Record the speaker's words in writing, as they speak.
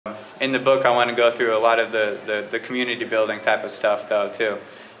in the book I want to go through a lot of the community building type of stuff though too,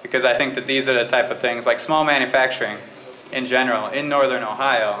 because I think that these are the type of things like small manufacturing in general in Northern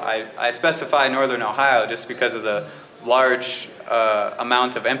Ohio. I specify Northern Ohio just because of the large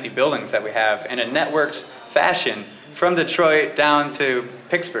amount of empty buildings that we have in a networked fashion from Detroit down to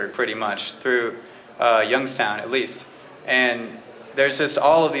Pittsburgh pretty much, through Youngstown at least. And there's just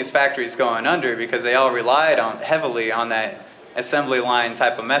all of these factories going under because they all relied heavily on that assembly line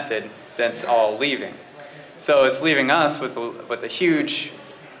type of method that's all leaving. So it's leaving us with a huge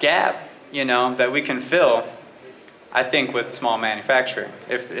gap, you know, that we can fill, I think, with small manufacturing.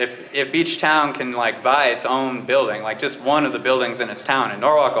 If each town can like buy its own building, like just one of the buildings in its town. In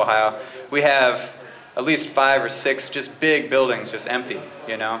Norwalk, Ohio, we have at least 5 or 6 just big buildings just empty,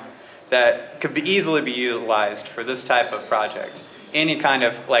 you know, that could easily be utilized for this type of project. Any kind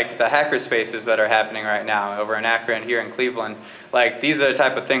of, like the hacker spaces that are happening right now over in Akron, here in Cleveland, like these are the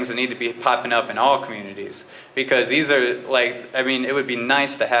type of things that need to be popping up in all communities, because these are like, I mean, it would be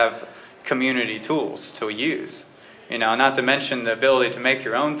nice to have community tools to use. You know, not to mention the ability to make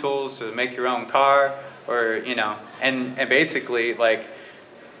your own tools, to make your own car, or, you know, and basically, like,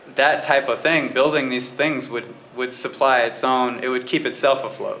 that type of thing, building these things would supply its own, it would keep itself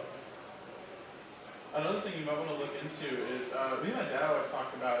afloat. Another thing you might want to look into is, me and my dad always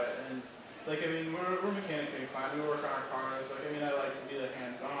talked about it, and, like, I mean, we're mechanically inclined, we work on our cars, like, I mean, I like to be, like,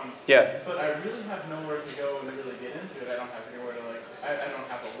 hands-on. Yeah. But I really have nowhere to go and really get into it. I don't have anywhere to, like, I don't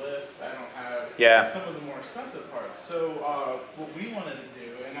have a lift, I don't have some of the more expensive parts. So what we wanted to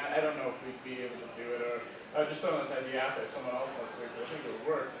do, and I don't know if we'd be able to do it, or just throwing this idea out there if someone else wants to, I think it would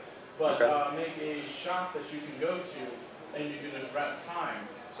work, but make a shop that you can go to and you can just rent time.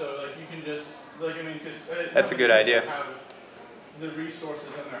 So like you can just, like, I mean, because that's a good idea. Have the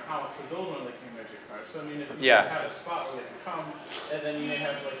resources in their house to build one of the King Midget cars. So I mean, if you just have a spot where they can come, and then you may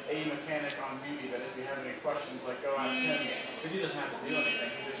have like a mechanic on Beebe that if you have any questions, like go ask him. But he doesn't have to do anything.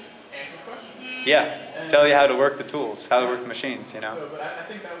 He just answers questions. Yeah, and tell you how to work the tools, how to work the machines, you know. So, but I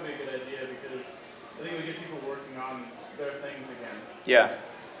think that would be a good idea, because I think we get people working on their things again. Yeah.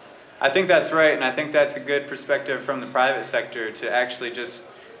 I think that's right, and I think that's a good perspective from the private sector to actually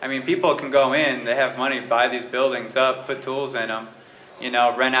just, I mean, people can go in, they have money, buy these buildings up, put tools in them, you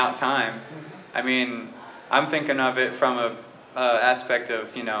know, rent out time. I mean, I'm thinking of it from a aspect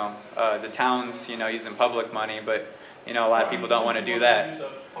of, you know, the towns, you know, using public money, but, you know, a lot of people don't want to do that. Use a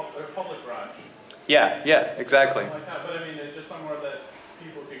public garage. Yeah, yeah, exactly. Like that, but I mean, it's just somewhere that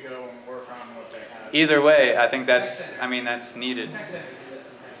people could go and work on what they have. Either way, I think that's, I mean, that's needed.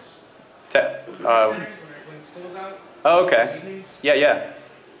 Oh, okay. Yeah, yeah.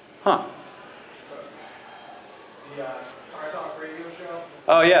 Huh. The Car Talk radio show.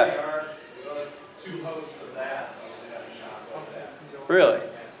 Oh, yeah. The 2 hosts of that usually have a shop like that. Really?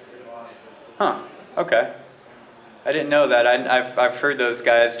 Huh. Okay. I didn't know that. I've heard those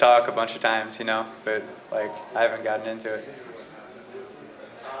guys talk a bunch of times, you know, but like I haven't gotten into it.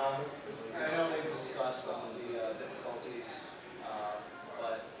 I know we've discussed some of the difficulties,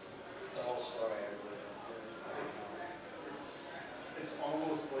 but the whole story I really don't. It's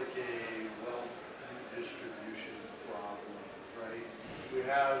almost like a wealth distribution problem, right? We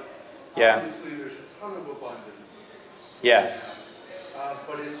have, obviously there's a ton of abundance. Yeah.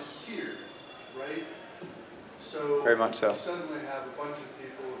 But it's tiered, right? So very much so. You suddenly have a bunch of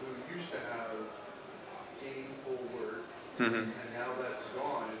people who used to have gainful work, and now that's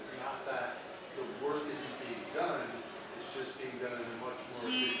gone. It's not that the work isn't being done, it's just being done in a much more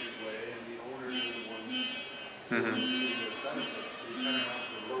efficient way, and the owners are the ones receiving those benefits. So you kind of have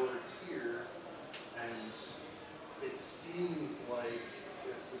the lower tier, and it seems like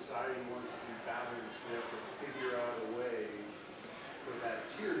if society wants to be balanced, we have to figure out a way for that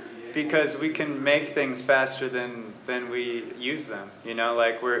tier to be able because we can make things faster than we use them, you know,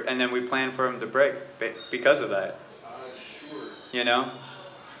 like and then we plan for them to break because of that. Sure. You know?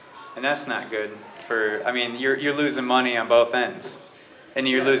 And that's not good for, I mean, you're losing money on both ends, and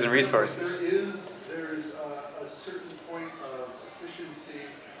you're losing resources. There's a certain point of efficiency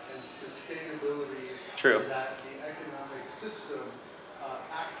and sustainability True. that the economic system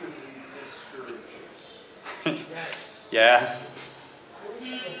actively discourages. Yes. Yeah.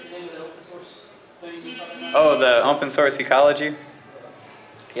 Oh, the open source ecology?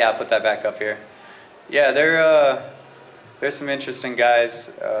 Yeah, I'll put that back up here. Yeah, there's some interesting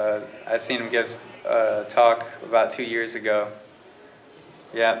guys. I seen them give a talk about 2 years ago.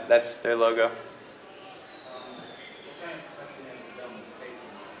 Yeah, that's their logo.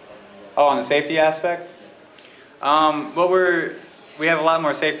 Oh, on the safety aspect? We have a lot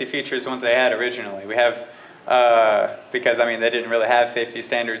more safety features than what they had originally. We have because I mean they didn't really have safety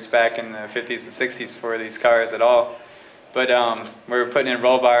standards back in the 50s and 60s for these cars at all. But we're putting in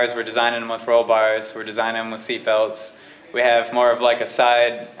roll bars, we're designing them with roll bars, we're designing them with seat belts. We have more of like a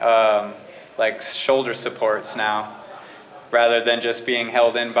side, like shoulder supports now, rather than just being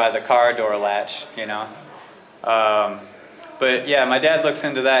held in by the car door latch, you know. But yeah, my dad looks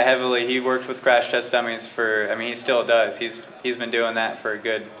into that heavily. He worked with crash test dummies for, I mean, he still does. He's been doing that for a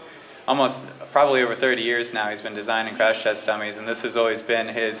good, probably over 30 years now. He's been designing crash test dummies, and this has always been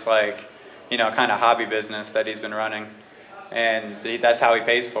his, like, you know, kind of hobby business that he's been running. And that's how he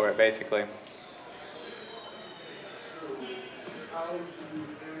pays for it, basically. How do you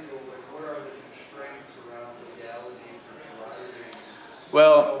handle, like, what are the constraints around legalities of driving?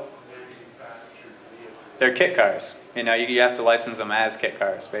 Well, they're kit cars. You know, you have to license them as kit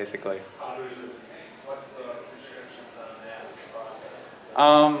cars, basically. What's the restrictions on that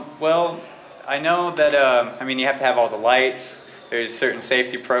process? Well, I know that, I mean, you have to have all the lights. There's certain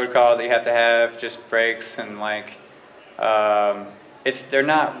safety protocol that you have to have, just brakes and like, they're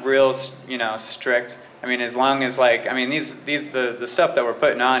not real, you know, strict. I mean, as long as like, I mean, the stuff that we're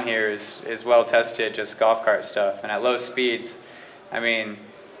putting on here is well tested, just golf cart stuff. And at low speeds, I mean,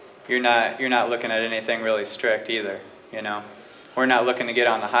 you're not looking at anything really strict either, you know. We're not looking to get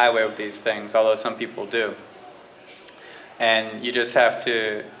on the highway with these things, although some people do. And you just have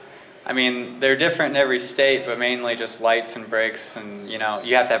to, I mean, they're different in every state, but mainly just lights and brakes, and you know,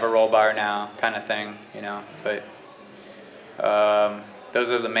 you have to have a roll bar now, kind of thing, you know. But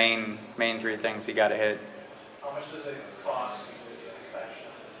those are the main three things you got to hit. How much does it cost to do the inspection?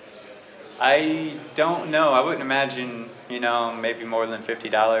 I don't know. I wouldn't imagine, you know, maybe more than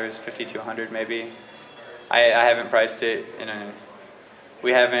 $50, $50 to $100 maybe. I haven't priced it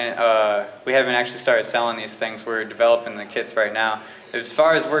we haven't actually started selling these things. We're developing the kits right now. As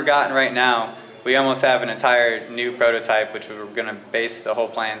far as we're gotten right now, we almost have an entire new prototype which we're going to base the whole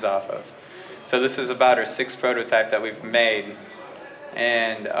plans off of. So this is about our 6th prototype that we've made,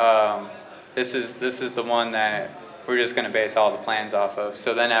 and this is the one that we're just going to base all the plans off of.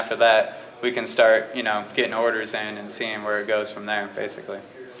 So then after that, we can start, you know, getting orders in and seeing where it goes from there, basically.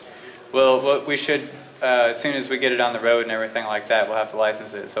 Well, we should, as soon as we get it on the road and everything like that, we'll have to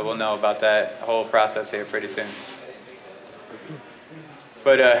license it. So we'll know about that whole process here pretty soon.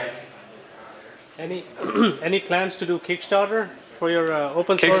 But any plans to do Kickstarter for your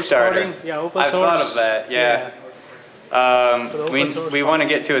open source Kickstarter? starting? Yeah, open I've source. thought of that. Yeah. We want to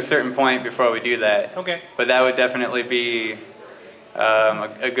get to a certain point before we do that. Okay. But that would definitely be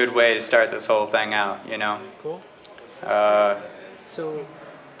a good way to start this whole thing out, you know. Cool. So.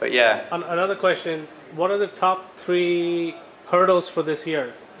 But yeah. Another question: what are the top 3 hurdles for this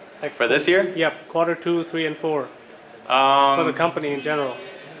year? Like for this year? Yep, quarter 2, 3, and 4. For the company in general.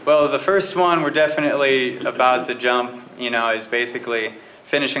 Well, the first one we're definitely about to jump, you know, is basically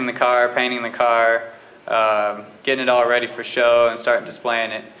finishing the car, painting the car, getting it all ready for show and starting displaying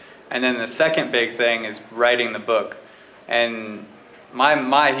it. And then the second big thing is writing the book. And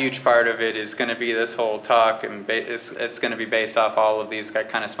my huge part of it is going to be this whole talk, and it's going to be based off all of these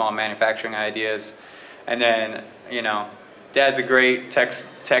kind of small manufacturing ideas. And then, you know, Dad's a great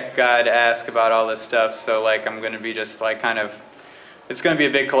tech guy to ask about all this stuff, so like I'm going to be just like kind of, it's going to be a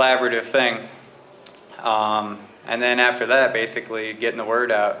big collaborative thing. And then after that, basically getting the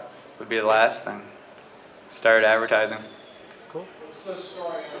word out would be the last thing. Start advertising. Cool. What's the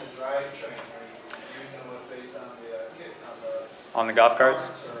story on the drivetrain? Are you using them based on on the golf carts?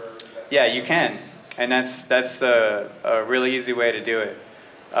 Yeah, you can, and that's a really easy way to do it.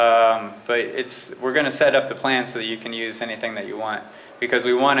 But we're going to set up the plan so that you can use anything that you want, because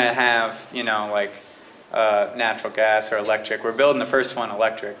we want to have, you know, like natural gas or electric. We're building the first one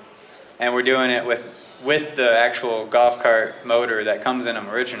electric, and we're doing it with the actual golf cart motor that comes in them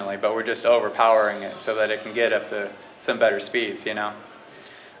originally, but we're just overpowering it so that it can get up to some better speeds, you know.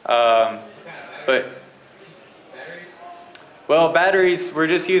 Well, batteries, we're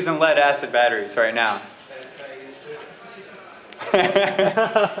just using lead acid batteries right now.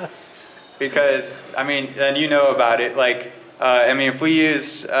 Because, I mean, and you know about it, like, I mean, if we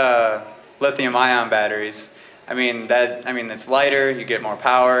used lithium ion batteries, I mean, it's lighter, you get more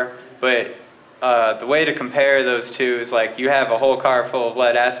power, but the way to compare those two is like you have a whole car full of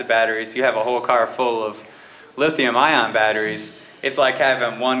lead acid batteries, you have a whole car full of lithium ion batteries. It's like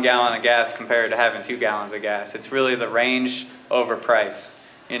having 1 gallon of gas compared to having 2 gallons of gas. It's really the range over price.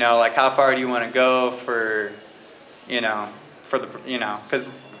 You know, like how far do you want to go for, you know,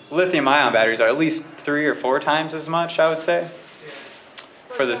 because lithium ion batteries are at least 3 or 4 times as much, I would say.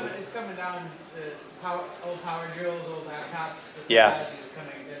 For this, it's coming down to old power drills, old laptops. Yeah.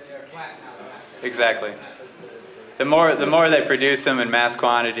 They're flat now. Exactly. the more they produce them in mass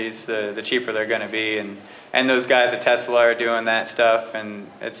quantities, the cheaper they're going to be, and those guys at Tesla are doing that stuff, and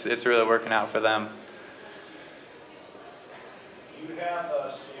it's really working out for them. Do you have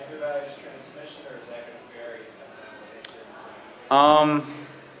a standardized transmission, or is that going to vary?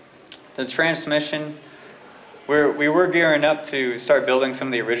 The transmission, we were gearing up to start building some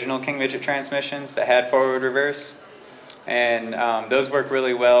of the original King Midget transmissions that had forward reverse, and those work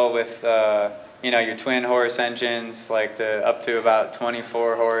really well with you know, your twin horse engines, like the up to about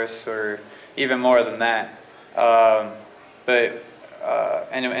 24 horse or even more than that. And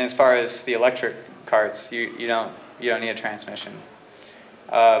as far as the electric carts, you don't need a transmission.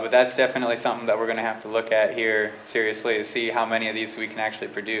 But that's definitely something that we're going to have to look at here seriously, to see how many of these we can actually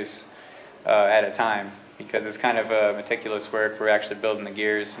produce at a time, because it's kind of meticulous work. We're actually building the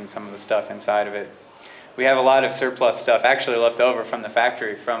gears and some of the stuff inside of it. We have a lot of surplus stuff actually left over from the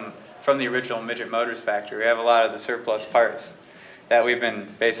factory, from the original Midget Motors factory. We have a lot of the surplus parts that we've been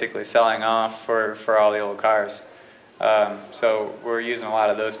basically selling off for all the old cars. So we're using a lot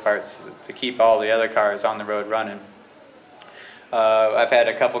of those parts to keep all the other cars on the road running. I've had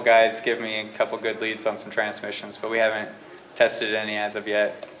a couple guys give me a couple good leads on some transmissions, but we haven't tested any as of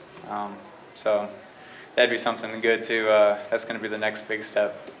yet. So that'd be something good to, that's going to be the next big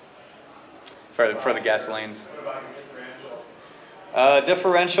step for the gasolines. What about your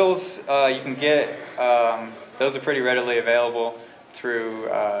differential? Differentials, you can get, those are pretty readily available through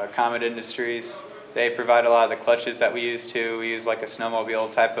Comet Industries. They provide a lot of the clutches that we use too. We use like a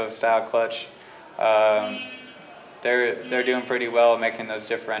snowmobile type of style clutch. They're doing pretty well making those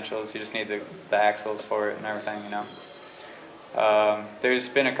differentials. You just need the axles for it and everything, you know. There's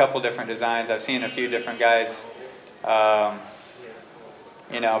been a couple different designs. I've seen a few different guys,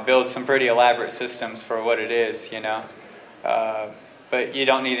 you know, build some pretty elaborate systems for what it is, you know. But you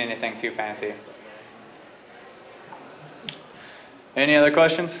don't need anything too fancy. Any other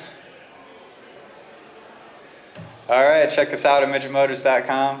questions? All right, check us out at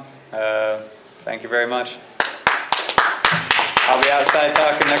midgetmotors.com. Thank you very much. I'll be outside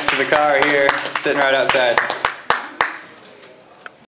talking next to the car here, sitting right outside.